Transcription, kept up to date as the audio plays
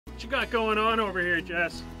What you got going on over here,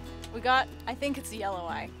 Jess? We got, I think it's a yellow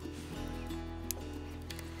eye.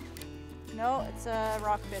 No, it's a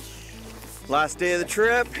rockfish. Last day of the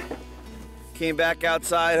trip. Came back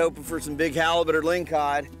outside hoping for some big halibut or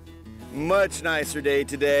lingcod. Much nicer day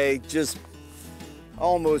today. Just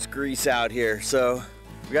almost grease out here. So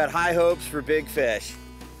we got high hopes for big fish.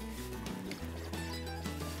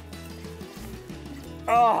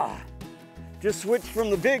 Just switched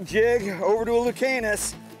from the big jig over to a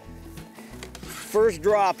Lucanus. First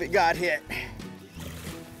drop, it got hit.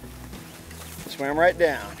 Swam right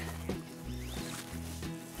down.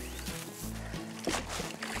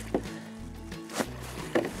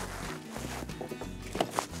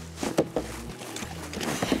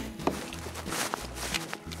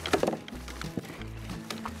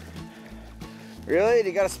 Really?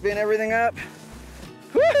 You gotta spin everything up?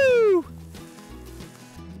 Woohoo!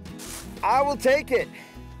 I will take it.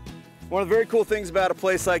 One of the very cool things about a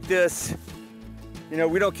place like this, you know,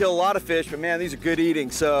 we don't kill a lot of fish, but man, these are good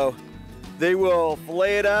eating. So they will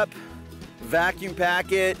fillet it up, vacuum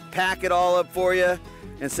pack it all up for you,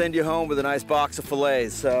 and send you home with a nice box of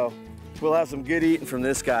fillets. So we'll have some good eating from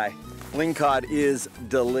this guy. Lingcod is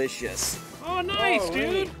delicious. Oh, nice,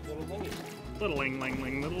 dude. Little ling, ling,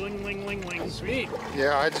 ling, little ling, ling, ling, ling. Sweet.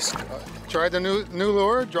 Yeah, I just tried the new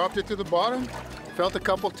lure, dropped it to the bottom, felt a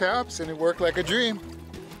couple taps, and it worked like a dream.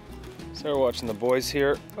 So we're watching the boys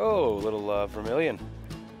here. Oh, little vermilion.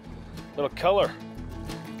 Little color.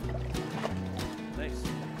 Nice.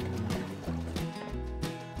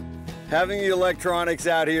 Having the electronics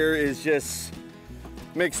out here is just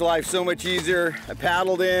makes life so much easier. I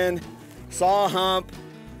paddled in, saw a hump,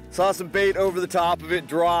 saw some bait over the top of it,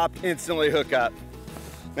 dropped, instantly hook up.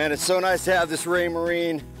 Man, it's so nice to have this Ray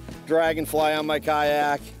Marine Dragonfly on my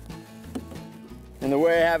kayak. And the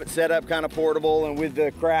way I have it set up, kind of portable, and with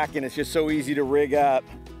the Kraken, it's just so easy to rig up.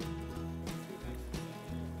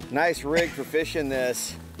 Nice rig for fishing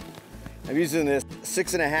this. I'm using this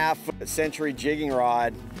 6.5 Century jigging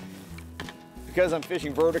rod. Because I'm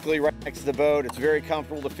fishing vertically right next to the boat, it's very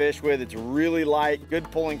comfortable to fish with. It's really light, good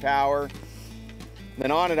pulling power.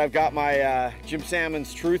 Then on it, I've got my Jim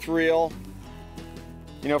Sammons Truth Reel.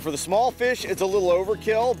 You know, for the small fish, it's a little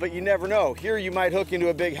overkill, but you never know. Here you might hook into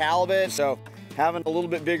a big halibut, so having a little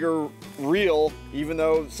bit bigger reel, even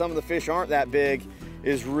though some of the fish aren't that big,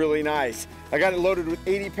 is really nice. I got it loaded with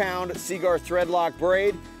 80-pound Seaguar threadlock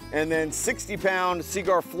braid and then 60-pound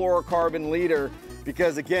Seaguar fluorocarbon leader,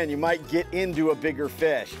 because again, you might get into a bigger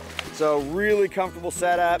fish. So really comfortable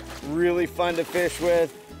setup, really fun to fish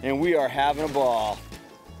with, and we are having a ball.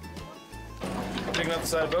 Digging up the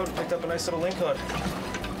side of the boat, picked up a nice little lingcod.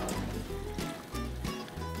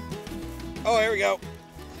 Oh, here we go.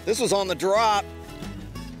 This was on the drop.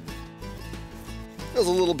 Feels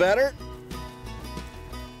a little better.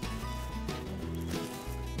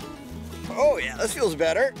 Oh yeah, this feels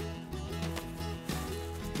better.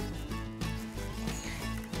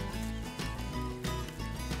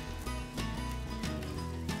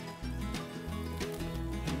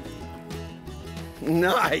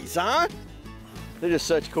 Nice, huh? They're just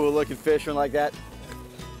such cool looking fish when like that.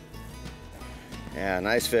 Yeah,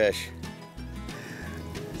 nice fish.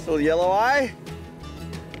 This little yellow eye.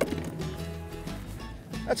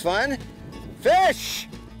 That's fun. Fish!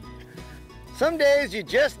 Some days you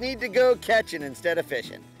just need to go catching instead of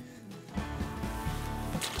fishing.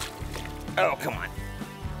 Oh, come on.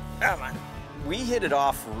 Come on. We hit it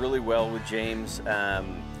off really well with James,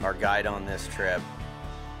 our guide on this trip,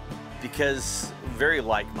 because very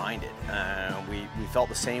like-minded. We felt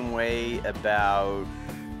the same way about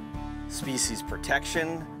species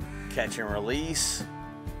protection, catch and release,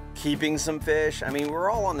 keeping some fish. I mean,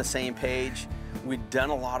 we're all on the same page. We've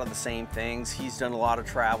done a lot of the same things. He's done a lot of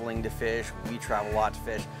traveling to fish. We travel a lot to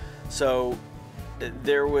fish. So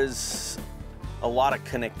there was a lot of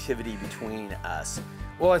connectivity between us.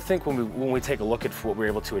 Well, I think when we take a look at what we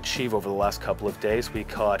were able to achieve over the last couple of days, we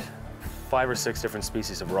caught 5 or 6 different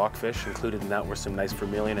species of rockfish. Included in that were some nice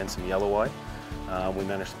vermilion and some yellow eye. We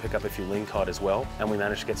managed to pick up a few lingcod as well, and we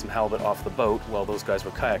managed to get some halibut off the boat while those guys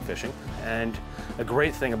were kayak fishing. And a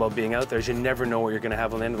great thing about being out there is you never know what you're going to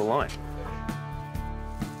have on the end of the line.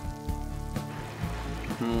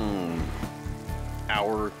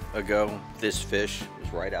 Hour ago, this fish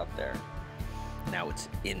was right out there. Now it's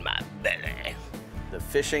in my belly. The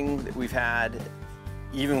fishing that we've had,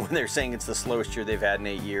 even when they're saying it's the slowest year they've had in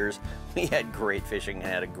 8 years, we had great fishing and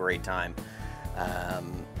had a great time.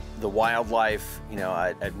 The wildlife, you know,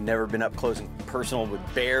 I've never been up close and personal with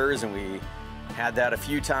bears, and we had that a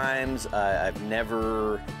few times. I've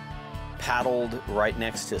never paddled right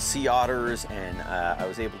next to sea otters, and I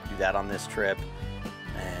was able to do that on this trip.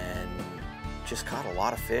 just caught a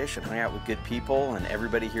lot of fish and hung out with good people, and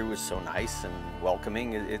everybody here was so nice and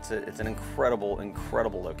welcoming. It's an incredible,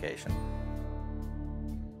 incredible location.